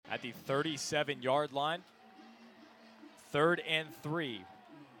at the 37-yard line. 3rd and 3.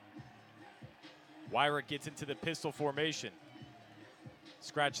 Wyrick gets into the pistol formation.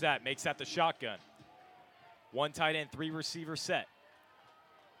 Scratch that, makes that the shotgun. 1 tight end, 3 receiver set.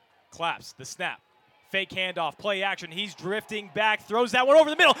 Claps, the snap. Fake handoff, play action. He's drifting back, throws that one over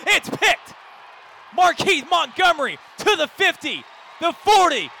the middle. It's picked! Markeith Montgomery to the 50, the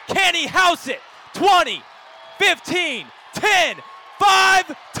 40. Can he house it? 20, 15, 10,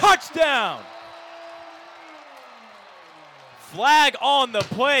 5, touchdown! Flag on the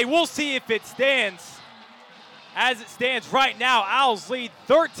play. We'll see if it stands. As it stands right now, Owls lead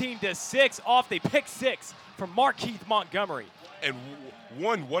 13-6 off the pick 6 from Markeith Montgomery. And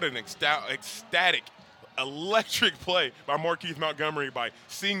what an ecstatic, electric play by Markeith Montgomery by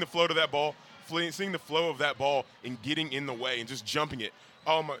seeing the flow of that ball, and getting in the way and just jumping it.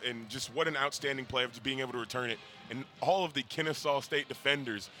 And just what an outstanding play of just being able to return it. And all of the Kennesaw State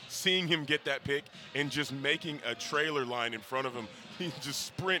defenders seeing him get that pick and just making a trailer line in front of him. He just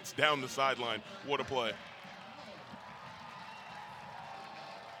sprints down the sideline. What a play.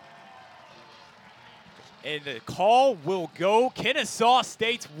 And the call will go Kennesaw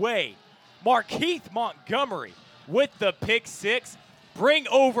State's way. Markeith Montgomery with the pick 6. Bring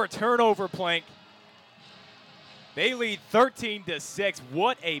over turnover plank. They lead 13-6.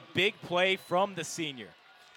 What a big play from the senior.